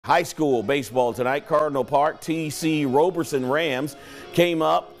High school baseball tonight. Cardinal Park T.C. Roberson Rams came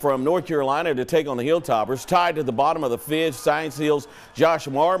up from North Carolina to take on the Hilltoppers. Tied to the bottom of the fifth, Science Hill's Josh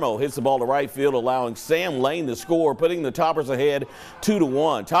Marmo hits the ball to right field, allowing Sam Lane to score, putting the Toppers ahead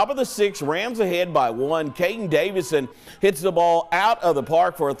 2-1. Top of the sixth, Rams ahead by 1. Caden Davison hits the ball out of the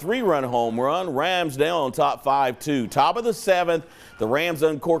park for a 3-run home run. Rams down on top 5-2. Top of the seventh, the Rams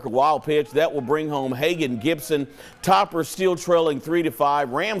uncork a wild pitch that will bring home Hagan Gibson. Toppers still trailing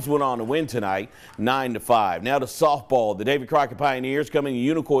 3-5. Rams went on to win tonight 9-5. Now to softball. The David Crockett Pioneers coming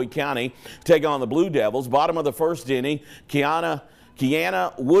to Unicoi County take on the Blue Devils. Bottom of the first inning, Kiana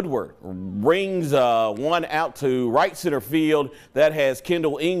Woodward rings one out to right center field. That has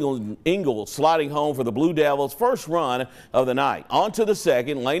Kendall Ingalls sliding home for the Blue Devils' first run of the night. On to the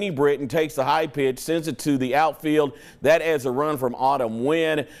second, Laney Britton takes the high pitch, sends it to the outfield. That adds a run from Autumn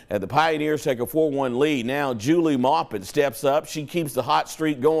Wynn, and the Pioneers take a 4-1 lead. Now Julie Maupin steps up. She keeps the hot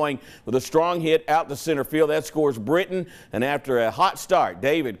streak going with a strong hit out to center field. That scores Britton, and after a hot start,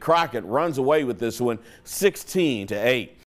 David Crockett runs away with this one 16-8.